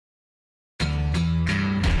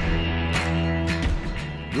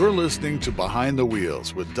You're listening to Behind the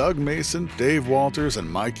Wheels with Doug Mason, Dave Walters, and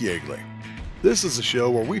Mike Yeagley. This is a show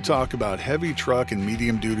where we talk about heavy truck and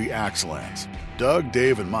medium-duty Axelans. Doug,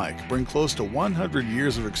 Dave, and Mike bring close to 100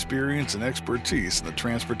 years of experience and expertise in the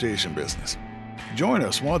transportation business. Join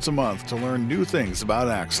us once a month to learn new things about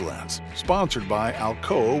Axelans, sponsored by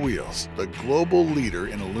Alcoa Wheels, the global leader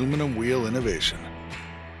in aluminum wheel innovation.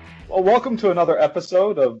 Well, welcome to another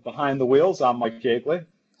episode of Behind the Wheels. I'm Mike Yeagley.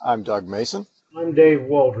 I'm Doug Mason. I'm Dave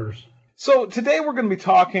Walters. So today we're going to be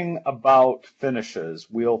talking about finishes,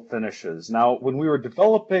 wheel finishes. Now, when we were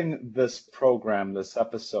developing this program, this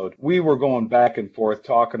episode, we were going back and forth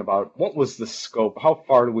talking about what was the scope, how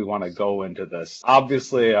far do we want to go into this?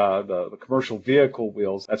 Obviously, the commercial vehicle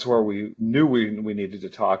wheels, that's where we knew we needed to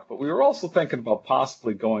talk, but we were also thinking about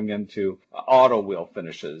possibly going into auto wheel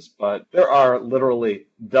finishes. But there are literally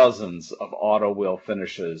dozens of auto wheel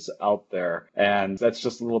finishes out there, and that's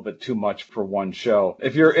just a little bit too much for one show.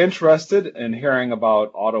 If you're interested in hearing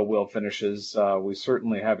about auto wheel finishes, we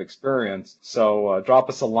certainly have experience, so drop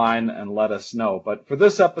us a line and let us know. But for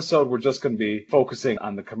this episode, we're just going to be focusing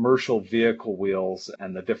on the commercial vehicle wheels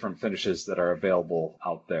and the different finishes that are available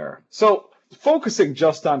out there. So focusing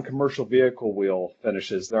just on commercial vehicle wheel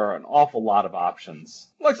finishes, there are an awful lot of options.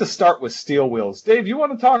 I'd like to start with steel wheels. Dave, you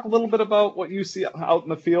want to talk a little bit about what you see out in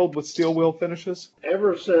the field with steel wheel finishes?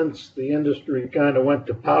 Ever since the industry kind of went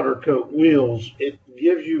to powder coat wheels, it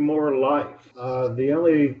gives you more life. The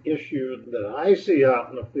only issue that I see out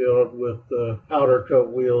in the field with the powder coat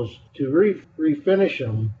wheels, to refinish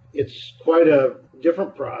them, it's quite a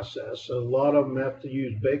different process. A lot of them have to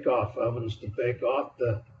use bake-off ovens to bake off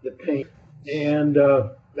the paint. And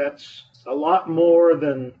that's a lot more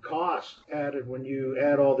than cost added when you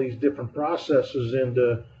add all these different processes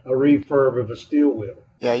into a refurb of a steel wheel.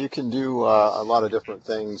 Yeah, you can do a lot of different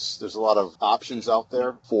things. There's a lot of options out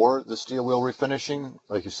there for the steel wheel refinishing.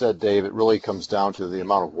 Like you said, Dave, it really comes down to the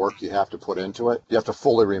amount of work you have to put into it. You have to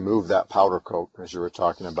fully remove that powder coat, as you were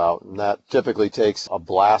talking about. And that typically takes a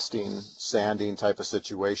blasting, sanding type of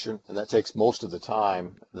situation. And that takes most of the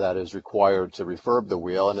time that is required to refurb the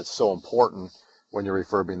wheel. And it's so important when you're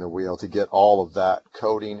refurbing the wheel to get all of that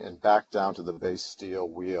coating and back down to the base steel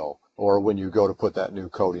wheel. Or when you go to put that new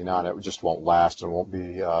coating on, it just won't last and won't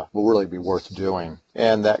be will really be worth doing.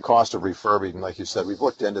 And that cost of refurbing, like you said, we've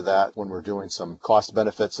looked into that when we're doing some cost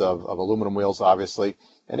benefits of aluminum wheels, obviously,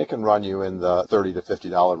 and it can run you in the $30 to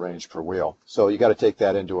 $50 range per wheel. So you got to take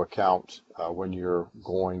that into account when you're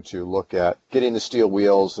going to look at getting the steel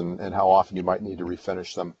wheels and how often you might need to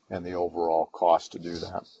refinish them and the overall cost to do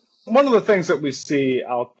that. One of the things that we see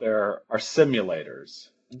out there are simulators.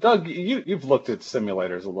 Doug, you've looked at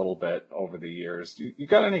simulators a little bit over the years. You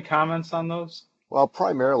got any comments on those? Well,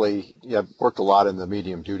 primarily, I've worked a lot in the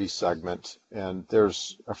medium-duty segment, and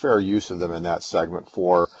there's a fair use of them in that segment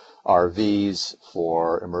for RVs,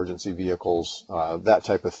 for emergency vehicles, that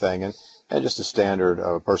type of thing. And just a standard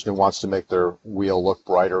of a person who wants to make their wheel look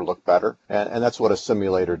brighter, look better. And that's what a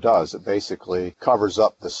simulator does. It basically covers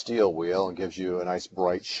up the steel wheel and gives you a nice,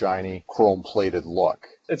 bright, shiny, chrome-plated look.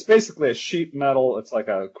 It's basically a sheet metal. It's like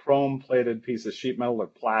a chrome-plated piece of sheet metal or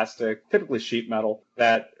plastic, typically sheet metal,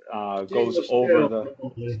 that goes over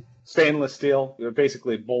the stainless steel. It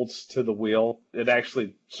basically bolts to the wheel. It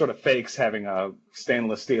actually sort of fakes having a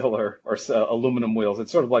stainless steel or aluminum wheels.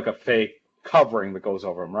 It's sort of like a fake covering that goes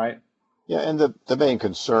over them, right? Yeah, and the main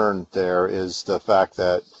concern there is the fact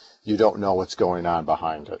that you don't know what's going on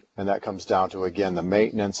behind it. And that comes down to, again, the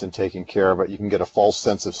maintenance and taking care of it. You can get a false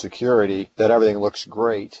sense of security that everything looks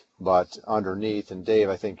great, but underneath, and Dave,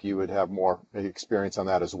 I think you would have more experience on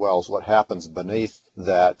that as well, is what happens beneath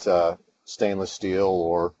that stainless steel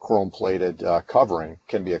or chrome-plated covering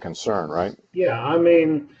can be a concern, right? Yeah, I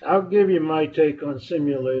mean, I'll give you my take on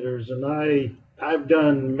simulators, and I've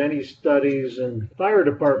done many studies, and fire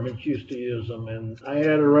departments used to use them, and I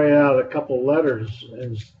had to write out a couple letters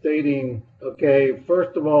and stating, okay,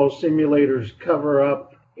 first of all, simulators cover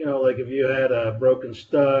up, like if you had a broken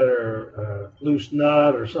stud or a loose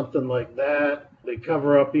nut or something like that. They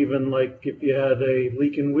cover up even like if you had a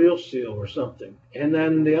leaking wheel seal or something. And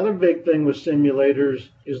then the other big thing with simulators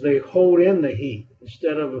is they hold in the heat.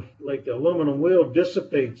 Instead of like the aluminum wheel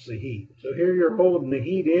dissipates the heat. So here you're holding the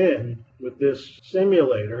heat in with this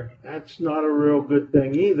simulator. That's not a real good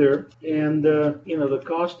thing either. And, the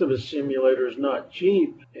cost of a simulator is not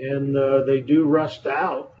cheap, and they do rust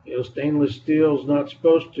out. Stainless steel is not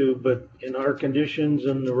supposed to, but in our conditions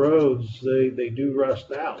and the roads, they do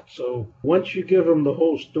rust out. So once you give them the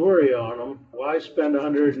whole story on them, why spend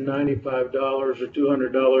 $195 or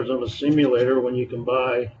 $200 on a simulator when you can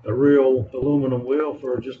buy a real aluminum wheel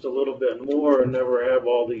for just a little bit more and never have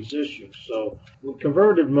all these issues? So we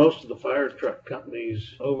converted most of the fire truck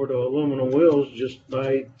companies over to aluminum wheels just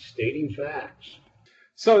by stating facts.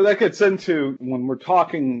 So that gets into when we're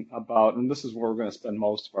talking about, and this is where we're going to spend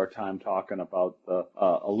most of our time talking about the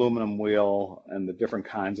aluminum wheel and the different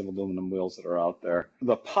kinds of aluminum wheels that are out there.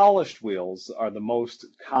 The polished wheels are the most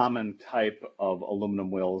common type of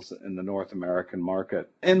aluminum wheels in the North American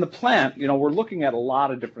market. In the plant, we're looking at a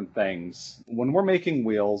lot of different things. When we're making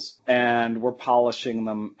wheels and we're polishing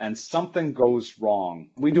them and something goes wrong,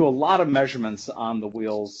 we do a lot of measurements on the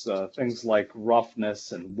wheels, things like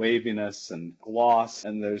roughness and waviness and gloss.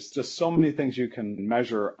 And there's just so many things you can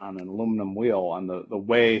measure on an aluminum wheel, on the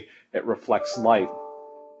way it reflects light.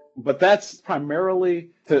 But that's primarily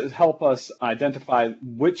to help us identify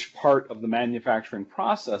which part of the manufacturing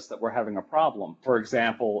process that we're having a problem. For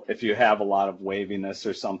example, if you have a lot of waviness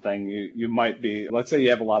or something, you might be, let's say you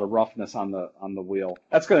have a lot of roughness on the wheel.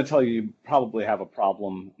 That's going to tell you probably have a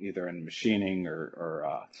problem either in machining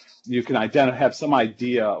or you can have some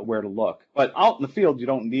idea where to look. But out in the field, you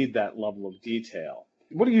don't need that level of detail.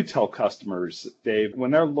 What do you tell customers, Dave,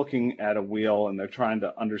 when they're looking at a wheel and they're trying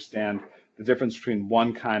to understand the difference between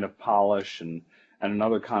one kind of polish and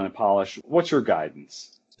another kind of polish? What's your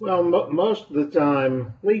guidance? Well, most of the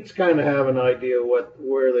time, fleets kind of have an idea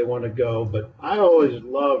where they want to go, but I always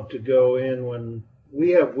love to go in when we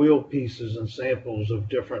have wheel pieces and samples of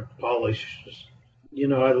different polishes.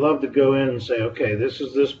 I love to go in and say, okay, this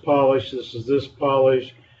is this polish,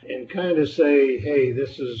 and kind of say, hey,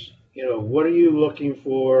 this is, what are you looking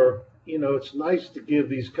for? It's nice to give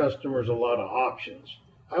these customers a lot of options.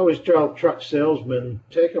 I always tell truck salesmen,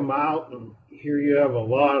 take them out, and here you have a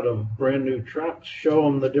lot of brand new trucks, show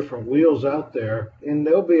them the different wheels out there, and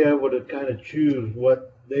they'll be able to kind of choose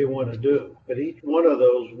what they want to do. But each one of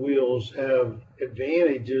those wheels have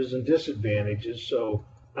advantages and disadvantages, so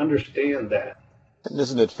understand that. And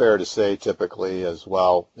isn't it fair to say typically as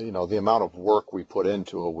well, the amount of work we put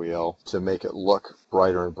into a wheel to make it look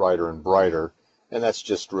brighter and brighter and brighter, and that's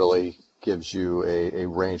just really gives you a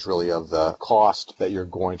range really of the cost that you're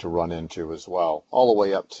going to run into as well, all the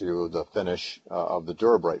way up to the finish of the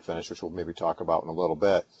Dura-Bright finish, which we'll maybe talk about in a little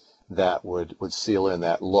bit, that would seal in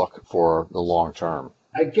that look for the long term.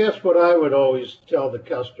 I guess what I would always tell the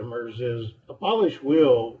customers is a polished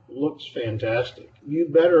wheel looks fantastic. You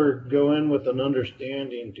better go in with an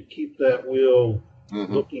understanding to keep that wheel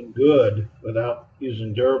looking good without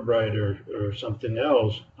using Dura-Bright or something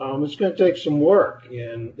else. It's going to take some work,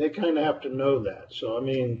 and they kind of have to know that. So,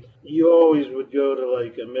 you always would go to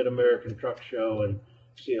like a Mid-American Truck Show and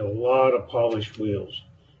see a lot of polished wheels.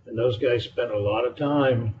 And those guys spend a lot of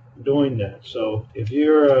time doing that. So if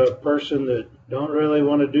you're a person that don't really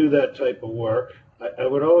want to do that type of work, I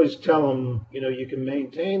would always tell them, you can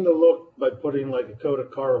maintain the look by putting like a coat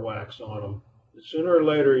of car wax on them. But sooner or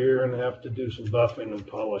later, you're going to have to do some buffing and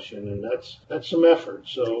polishing, and that's some effort.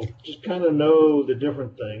 So just kind of know the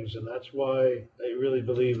different things, and that's why I really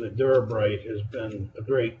believe that Dura-Bright has been a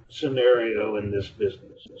great scenario in this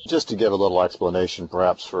business. Just to give a little explanation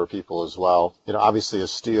perhaps for people as well, obviously a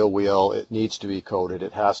steel wheel, it needs to be coated,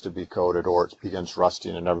 it has to be coated, or it begins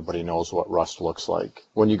rusting, and everybody knows what rust looks like.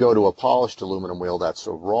 When you go to a polished aluminum wheel, that's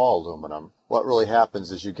a raw aluminum. What really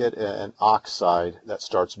happens is you get an oxide that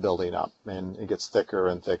starts building up, and it gets thicker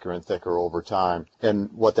and thicker and thicker over time.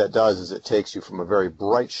 And what that does is it takes you from a very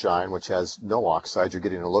bright shine, which has no oxide. You're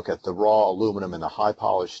getting a look at the raw aluminum in the high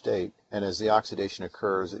polished state. And as the oxidation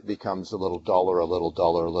occurs, it becomes a little duller, a little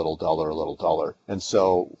duller, a little duller, a little duller. And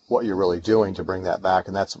so what you're really doing to bring that back,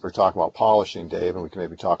 and that's what we're talking about polishing, Dave, and we can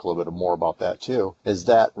maybe talk a little bit more about that too, is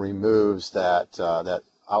that removes that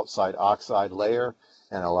outside oxide layer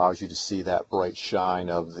and allows you to see that bright shine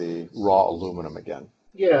of the raw aluminum again.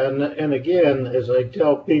 Yeah, and again, as I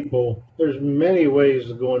tell people, there's many ways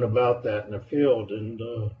of going about that in the field, and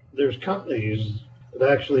there's companies that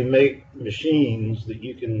actually make machines that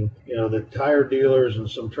you can, the tire dealers and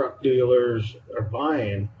some truck dealers are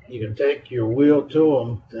buying. You can take your wheel to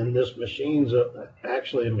them, and this machine's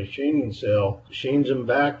actually a machining cell. Machines them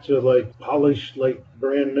back to like polished, like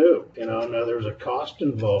brand new. Now there's a cost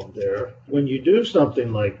involved there. When you do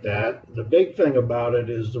something like that, the big thing about it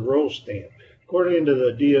is the roll stamp. According to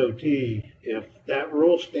the DOT, if that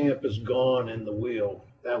roll stamp is gone in the wheel,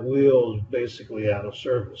 that wheel is basically out of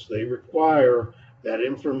service. They require that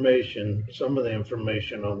information, some of the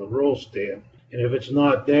information on the roll stamp. And if it's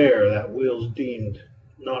not there, that wheel's deemed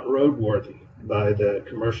not roadworthy by the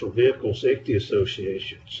Commercial Vehicle Safety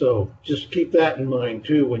Association. So just keep that in mind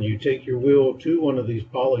too when you take your wheel to one of these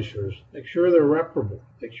polishers. Make sure they're reparable.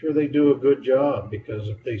 Make sure they do a good job, because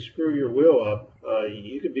if they screw your wheel up,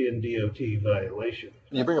 you could be in DOT violation.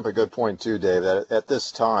 You bring up a good point too, Dave, that at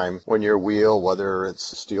this time, when your wheel, whether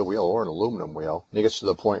it's a steel wheel or an aluminum wheel, it gets to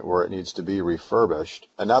the point where it needs to be refurbished,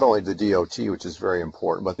 and not only the DOT, which is very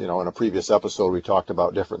important, but in a previous episode we talked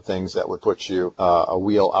about different things that would put you a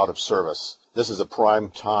wheel out of service. This is a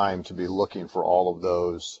prime time to be looking for all of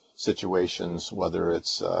those situations, whether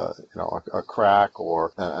it's a crack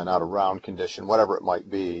or an out of round condition, whatever it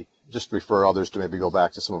might be. Just refer others to maybe go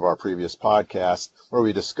back to some of our previous podcasts where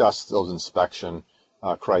we discussed those inspection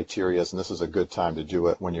criteria, and this is a good time to do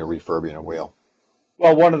it when you're refurbing a wheel.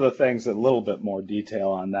 Well, one of the things, a little bit more detail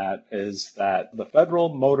on that, is that the Federal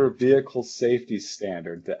Motor Vehicle Safety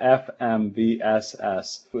Standard, the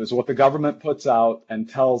FMVSS, is what the government puts out and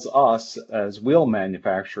tells us as wheel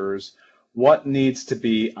manufacturers what needs to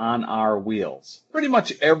be on our wheels. Pretty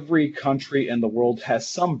much every country in the world has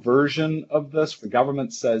some version of this. The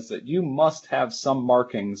government says that you must have some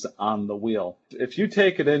markings on the wheel. If you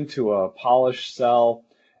take it into a polish cell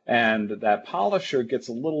and that polisher gets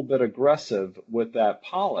a little bit aggressive with that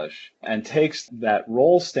polish and takes that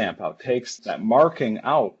roll stamp out, takes that marking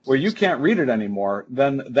out where you can't read it anymore,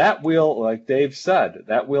 then that wheel, like Dave said,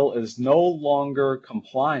 that wheel is no longer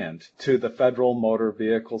compliant to the Federal Motor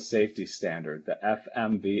Vehicle Safety Standard, the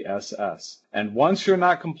FMVSS. And once you're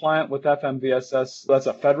not compliant with FMVSS, that's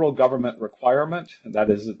a federal government requirement. That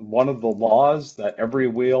is one of the laws, that every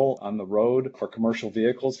wheel on the road for commercial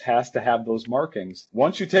vehicles has to have those markings.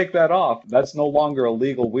 Once you take that off, that's no longer a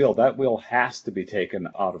legal wheel. That wheel has to be taken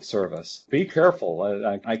out of service. Be careful.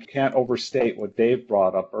 I can't overstate what Dave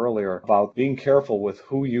brought up earlier about being careful with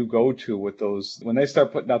who you go to with those. When they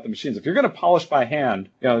start putting out the machines, if you're going to polish by hand,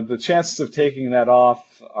 the chances of taking that off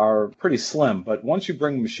are pretty slim. But once you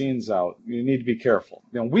bring machines out, you need to be careful.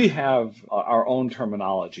 We have our own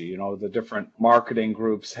terminology. The different marketing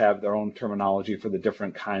groups have their own terminology for the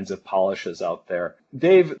different kinds of polishes out there.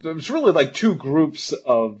 Dave, there's really like two groups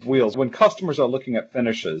of wheels. When customers are looking at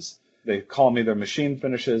finishes, they call them either machine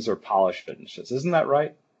finishes or polish finishes. Isn't that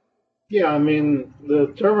right? Yeah,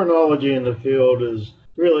 the terminology in the field is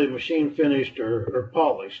really machine finished or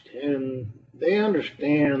polished. And they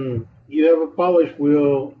understand you have a polished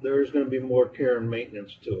wheel, there's going to be more care and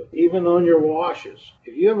maintenance to it. Even on your washes.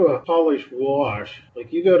 If you have a polished wash,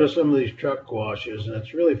 like you go to some of these truck washes, and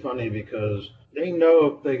it's really funny because they know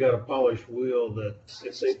if they got a polished wheel that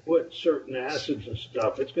if they put certain acids and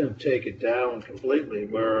stuff, it's going to take it down completely.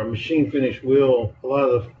 Where a machine finished wheel, a lot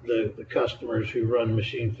of the customers who run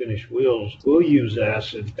machine finished wheels will use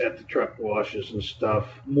acid at the truck washes and stuff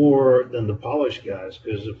more than the polish guys,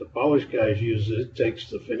 because if the polish guys use it, it takes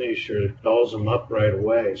the finish or it dulls them up right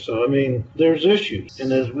away. So there's issues,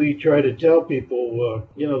 and as we try to tell people,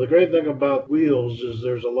 the great thing about wheels is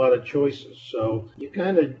there's a lot of choices. So you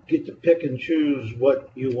kind of get to pick and choose what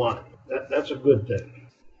you want. That's a good thing.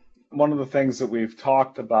 One of the things that we've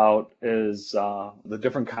talked about is the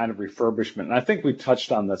different kind of refurbishment. And I think we've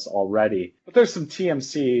touched on this already. But there's some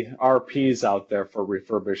TMC RPs out there for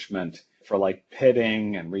refurbishment, for like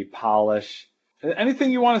pitting and repolish.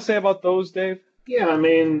 Anything you want to say about those, Dave? Yeah,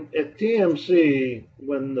 at TMC,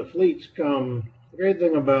 when the fleets come, the great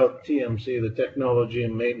thing about TMC, the Technology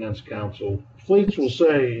and Maintenance Council, fleets will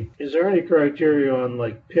say, is there any criteria on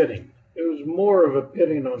like pitting? It was more of a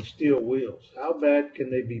pitting on steel wheels. How bad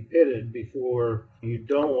can they be pitted before you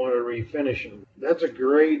don't want to refinish them? That's a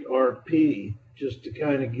great RP just to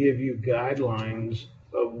kind of give you guidelines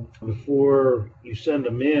of before you send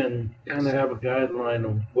them in, kind of have a guideline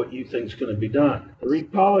of what you think is going to be done. The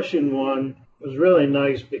repolishing one was really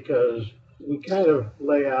nice because we kind of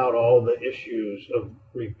lay out all the issues of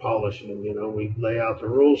repolishing. We lay out the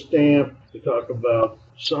roll stamp. We talk about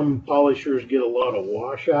some polishers get a lot of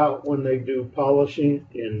washout when they do polishing,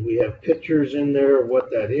 and we have pictures in there of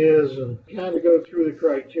what that is and kind of go through the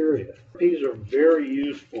criteria. These are very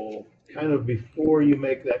useful kind of before you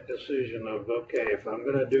make that decision of, okay, if I'm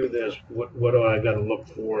going to do this, what do I got to look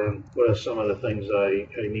for, and what are some of the things I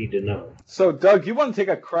need to know? So, Doug, you want to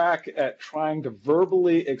take a crack at trying to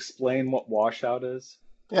verbally explain what washout is?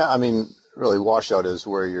 Yeah, really washout is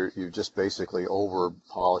where you've just basically over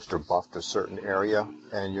polished or buffed a certain area,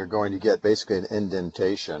 and you're going to get basically an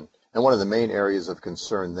indentation. And one of the main areas of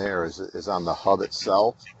concern there is on the hub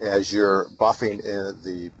itself. As you're buffing in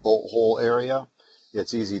the bolt hole area,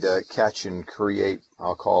 it's easy to catch and create,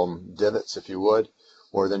 I'll call them divots if you would,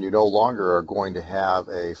 or then you no longer are going to have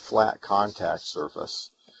a flat contact surface.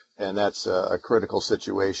 And that's a critical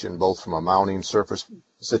situation, both from a mounting surface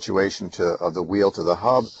situation of the wheel to the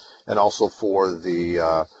hub, and also for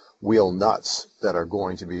the wheel nuts that are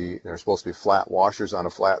they're supposed to be flat washers on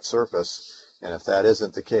a flat surface. And if that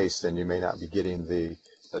isn't the case, then you may not be getting the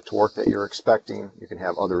torque that you're expecting. You can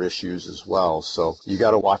have other issues as well. So you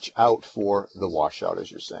got to watch out for the washout,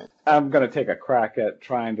 as you're saying. I'm going to take a crack at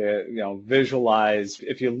trying to, visualize.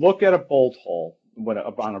 If you look at a bolt hole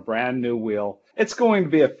on a brand new wheel, it's going to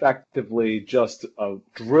be effectively just a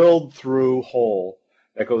drilled through hole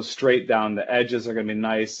that goes straight down. The edges are going to be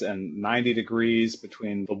nice and 90 degrees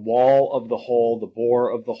between the wall of the hole, the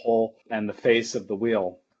bore of the hole, and the face of the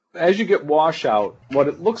wheel. As you get washout, what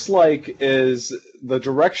it looks like is the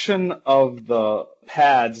direction of the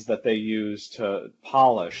pads that they use to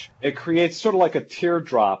polish. It creates sort of like a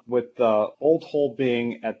teardrop, with the bolt hole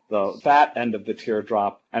being at the fat end of the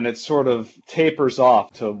teardrop, and it sort of tapers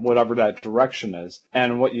off to whatever that direction is.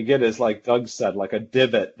 And what you get is, like Doug said, like a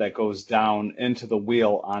divot that goes down into the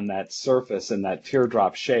wheel on that surface in that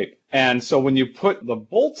teardrop shape. And so when you put the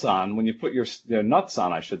bolts on, when you put your nuts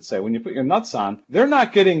on, I should say, when you put your nuts on, they're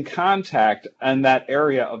not getting contact in that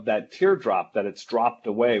area of that teardrop that it's dropped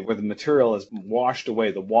away, where the material is washed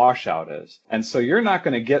away, the washout is. And so you're not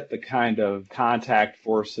going to get the kind of contact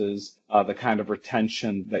forces, the kind of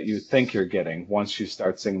retention that you think you're getting once you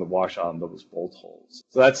start seeing the washout on those bolt holes.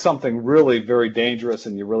 So that's something really very dangerous,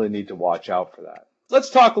 and you really need to watch out for that. Let's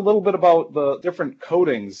talk a little bit about the different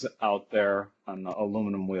coatings out there on the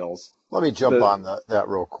aluminum wheels. Let me jump on that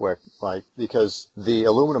real quick, Mike, because the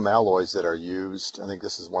aluminum alloys that are used, I think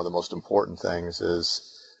this is one of the most important things,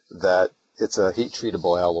 is that it's a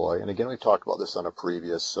heat-treatable alloy. And again, we talked about this on a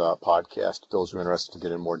previous podcast. Those who are interested to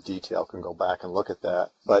get in more detail can go back and look at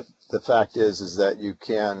that. But the fact is that you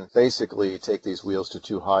can basically take these wheels to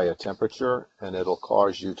too high a temperature, and it'll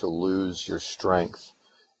cause you to lose your strength.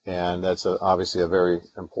 And that's obviously a very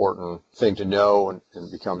important thing to know,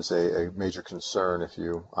 and becomes a major concern if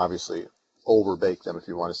you obviously overbake them, if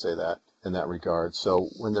you want to say that in that regard. So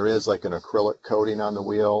when there is like an acrylic coating on the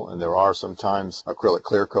wheel, and there are sometimes acrylic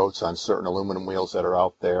clear coats on certain aluminum wheels that are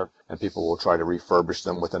out there, and people will try to refurbish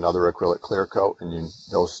them with another acrylic clear coat, and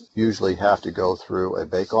those usually have to go through a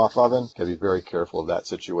bake-off oven. You can be very careful of that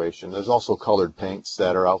situation. There's also colored paints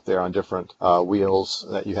that are out there on different wheels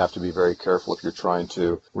that you have to be very careful if you're trying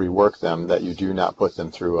to rework them, that you do not put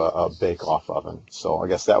them through a bake-off oven. So I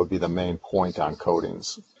guess that would be the main point on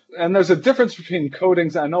coatings. And there's a difference between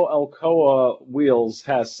coatings. I know Alcoa Wheels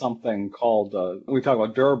has something called, we talk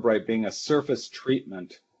about Durabrite being a surface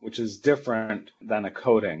treatment, which is different than a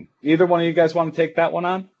coating. Either one of you guys want to take that one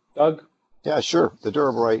on? Doug? Yeah, sure. The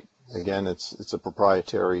Durabrite, again, it's a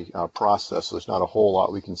proprietary process, so there's not a whole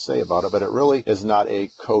lot we can say about it, but it really is not a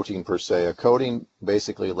coating per se. A coating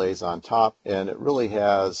basically lays on top, and it really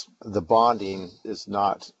has, the bonding is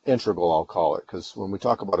not integral, I'll call it, because when we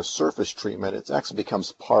talk about a surface treatment, it actually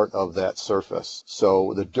becomes part of that surface.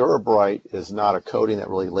 So the Durabrite is not a coating that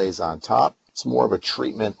really lays on top. It's more of a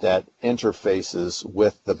treatment that interfaces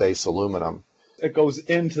with the base aluminum. It goes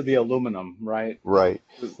into the aluminum, right? Right.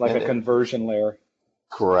 It's like a conversion layer.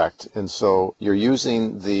 Correct. And so you're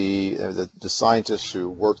using the scientists who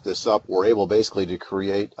worked this up were able basically to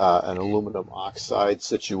create an aluminum oxide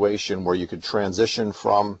situation where you could transition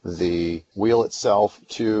from the wheel itself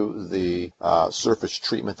to the surface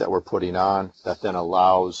treatment that we're putting on, that then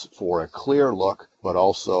allows for a clear look, but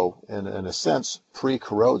also in a sense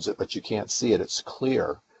pre-corrodes it, but you can't see it. It's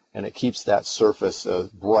clear, and it keeps that surface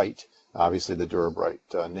bright. Obviously the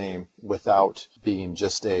Durabrite name, without being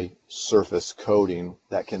just a surface coating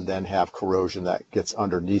that can then have corrosion that gets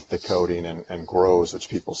underneath the coating and grows, which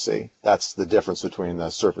people see. That's the difference between the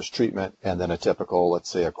surface treatment and then a typical, let's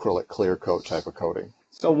say, acrylic clear coat type of coating.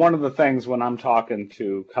 So one of the things when I'm talking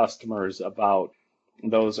to customers about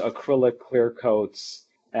those acrylic clear coats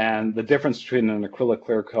and the difference between an acrylic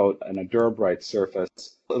clear coat and a Durabrite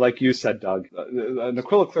surface, like you said, Doug, an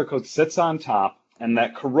acrylic clear coat sits on top, and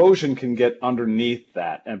that corrosion can get underneath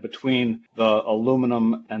that and between the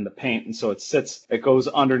aluminum and the paint. And so it goes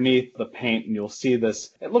underneath the paint, and you'll see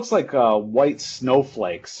this. It looks like white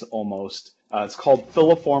snowflakes almost. It's called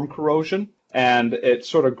filiform corrosion. And it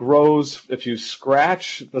sort of grows. If you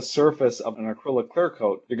scratch the surface of an acrylic clear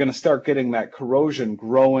coat, you're going to start getting that corrosion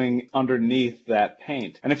growing underneath that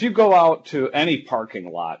paint. And if you go out to any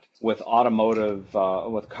parking lot with automotive,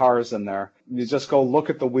 with cars in there, you just go look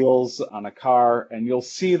at the wheels on a car, and you'll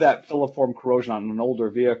see that filiform corrosion on an older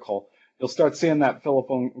vehicle. You'll start seeing that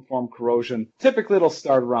filiform corrosion. Typically, it'll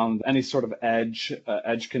start around any sort of edge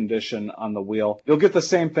condition on the wheel. You'll get the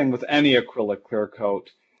same thing with any acrylic clear coat.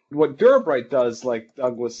 What Durabrite does, like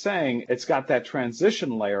Doug was saying, it's got that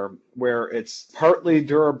transition layer where it's partly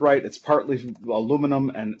Durabrite, it's partly aluminum,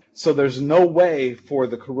 and so there's no way for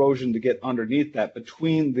the corrosion to get underneath that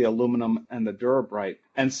between the aluminum and the Durabrite.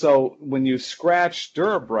 And so when you scratch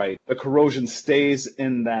Durabrite, the corrosion stays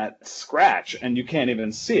in that scratch and you can't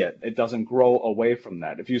even see it. It doesn't grow away from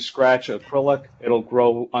that. If you scratch acrylic, it'll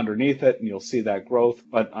grow underneath it and you'll see that growth.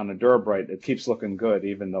 But on a Durabrite, it keeps looking good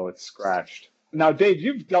even though it's scratched. Now, Dave,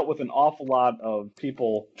 you've dealt with an awful lot of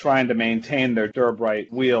people trying to maintain their Durabrite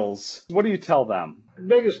wheels. What do you tell them? The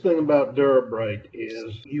biggest thing about Durabrite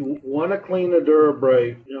is you want to clean a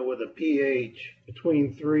Durabrite, with a pH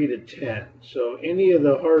between 3 to 10. So any of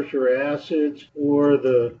the harsher acids or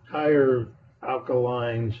the higher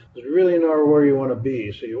alkalines is really not where you want to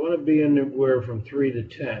be. So you want to be anywhere from 3 to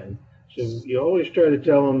 10. So you always try to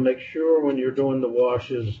tell them, make sure when you're doing the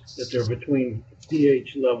washes that they're between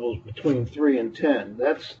pH levels between 3 and 10.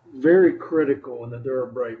 That's very critical in the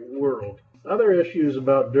Durabrite world. Other issues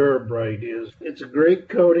about Durabrite is it's a great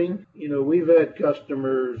coating. We've had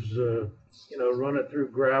customers, run it through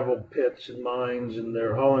gravel pits and mines, and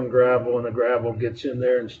they're hauling gravel, and the gravel gets in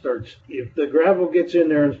there and if the gravel gets in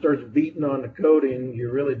there and starts beating on the coating,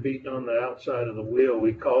 you're really beating on the outside of the wheel.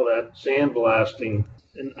 We call that sandblasting.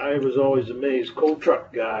 And I was always amazed. Coal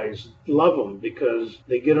truck guys love them because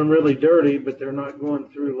they get them really dirty, but they're not going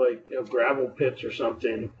through gravel pits or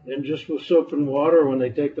something. And just with soap and water, when they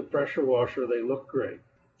take the pressure washer, they look great.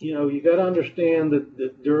 You got to understand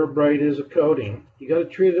that Durabrite is a coating. You got to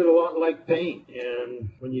treat it a lot like paint. And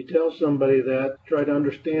when you tell somebody that, try to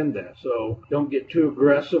understand that. So don't get too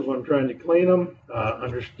aggressive on trying to clean them.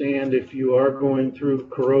 Understand if you are going through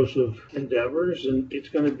corrosive endeavors, and it's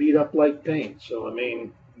going to beat up like paint. So,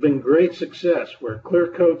 been great success where clear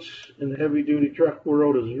coats in the heavy duty truck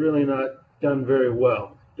world is really not done very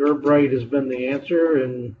well. Durabrite has been the answer,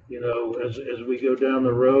 and as we go down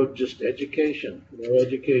the road, just education,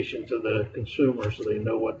 education to the consumer so they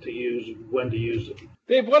know what to use, when to use it.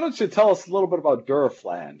 Dave, why don't you tell us a little bit about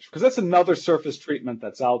Duraflange? Because that's another surface treatment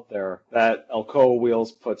that's out there that Alcoa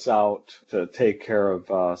Wheels puts out to take care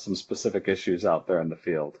of some specific issues out there in the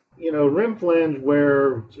field. Rim flange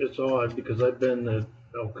wear, it's odd because I've been at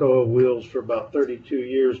Alcoa Wheels for about 32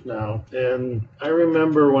 years now, and I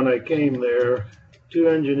remember when I came there, 2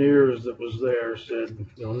 engineers that was there said,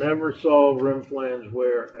 you'll never solve rim flange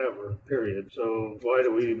wear ever, period. So why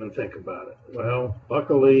do we even think about it? Well,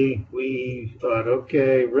 luckily we thought,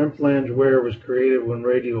 okay, rim flange wear was created when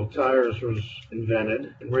radial tires was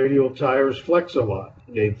invented, and radial tires flex a lot.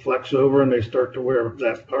 They flex over and they start to wear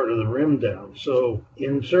that part of the rim down. So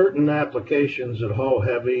in certain applications that haul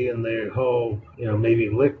heavy and they haul, maybe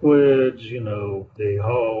liquids, they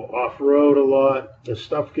haul off-road a lot, the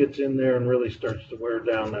stuff gets in there and really starts to wear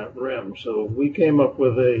down that rim. So we came up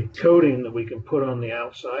with a coating that we can put on the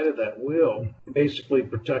outside of that wheel, basically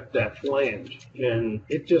protect that flange. And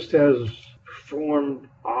it just has performed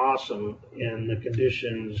awesome in the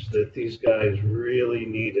conditions that these guys really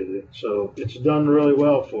needed it. So it's done really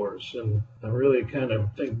well for us. And I really kind of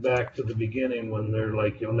think back to the beginning when they're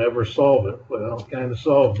like, you'll never solve it. Well, kind of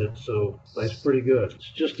solved it. So that's pretty good.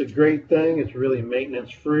 It's just a great thing. It's really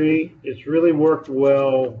maintenance free. It's really worked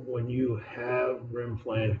well when you have rim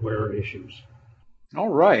flange wear issues. All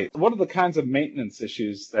right. What are the kinds of maintenance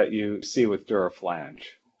issues that you see with Duraflange?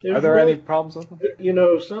 Are there any problems with them?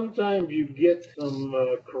 Sometimes you get some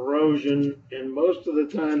corrosion, and most of the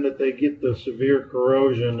time that they get the severe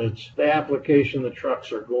corrosion, it's the application the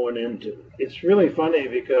trucks are going into. It's really funny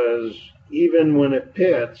because even when it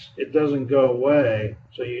pits, it doesn't go away.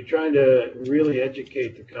 So you're trying to really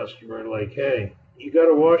educate the customer, like, hey, you got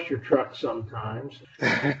to wash your truck sometimes.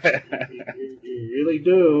 You really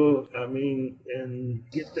do. And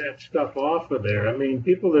get that stuff off of there.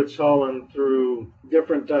 People that's hauling through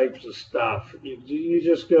different types of stuff, you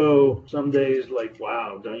just go some days like,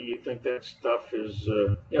 wow, don't you think that stuff is,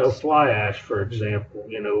 fly ash, for example.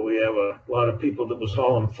 We have a lot of people that was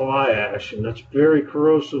hauling fly ash, and that's very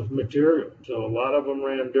corrosive material. So a lot of them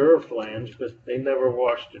ran Duraflange, but they never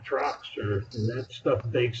washed the trucks, and that stuff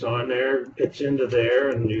bakes on there, gets into there,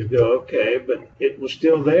 and you go, okay, but it was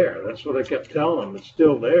still there. That's what I kept telling them. It's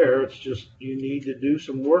still there. It's just you need to do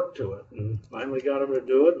some work to it. And finally got them to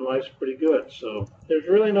do it, and life's pretty good. So there's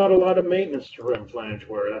really not a lot of maintenance to rim flange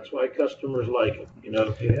wear. That's why customers like it.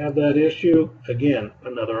 If you have that issue, again,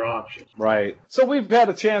 another option. Right. So we've had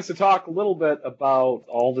a chance to talk a little bit about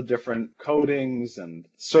all the different coatings and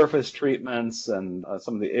surface treatments and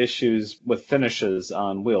some of the issues with finishes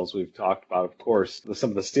on wheels. We've talked about, of course, some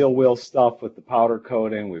of the steel wheel stuff with the powder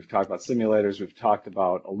coating, we've talked about simulators, we've talked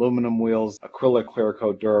about aluminum wheels, acrylic, clear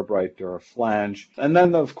coat, Durabright, Duraflange. And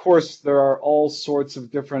then, of course, there are all sorts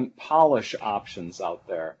of different polish options out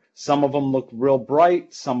there. Some of them look real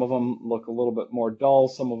bright, some of them look a little bit more dull,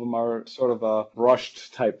 some of them are sort of a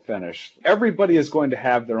brushed type finish. Everybody is going to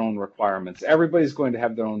have their own requirements. Everybody's going to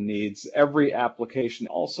have their own needs. Every application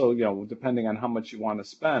also, depending on how much you want to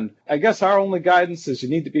spend. I guess our only guidance is you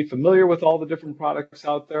need to be familiar with all the different products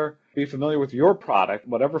out there. Be familiar with your product,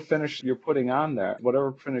 whatever finish you're putting on there,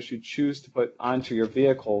 whatever finish you choose to put onto your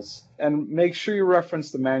vehicles, and make sure you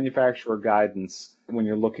reference the manufacturer guidance when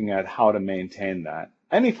you're looking at how to maintain that.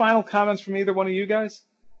 Any final comments from either one of you guys?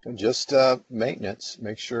 Just maintenance.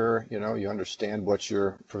 Make sure you understand what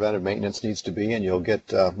your preventive maintenance needs to be, and you'll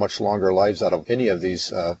get much longer lives out of any of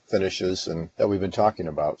these finishes and that we've been talking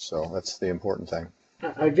about. So that's the important thing.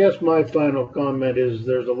 I guess my final comment is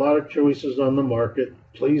there's a lot of choices on the market.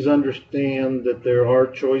 Please understand that there are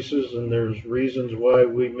choices and there's reasons why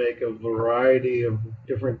we make a variety of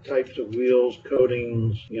different types of wheels,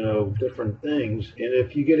 coatings, different things. And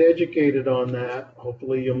if you get educated on that,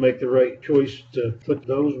 hopefully you'll make the right choice to put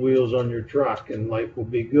those wheels on your truck and life will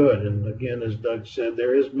be good. And again, as Doug said,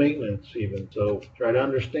 there is maintenance even. So try to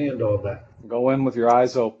understand all that. Go in with your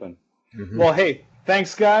eyes open. Mm-hmm. Well, hey,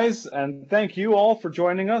 thanks, guys, and thank you all for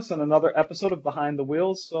joining us on another episode of Behind the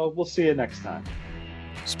Wheels. So we'll see you next time.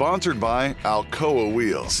 Sponsored by Alcoa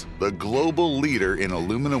Wheels, the global leader in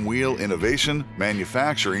aluminum wheel innovation,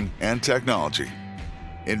 manufacturing, and technology.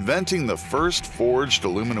 Inventing the first forged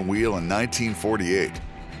aluminum wheel in 1948,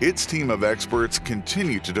 its team of experts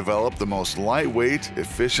continue to develop the most lightweight,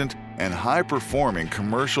 efficient, and high-performing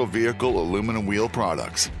commercial vehicle aluminum wheel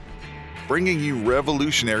products. Bringing you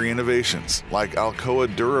revolutionary innovations like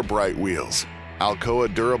Alcoa Durabright wheels,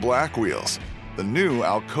 Alcoa Durablack wheels, the new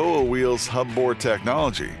Alcoa Wheels hubboard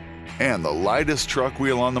technology, and the lightest truck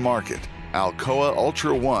wheel on the market, Alcoa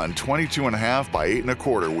Ultra One 22.5 by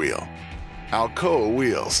 8.25 wheel. Alcoa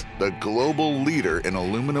Wheels, the global leader in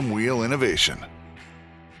aluminum wheel innovation.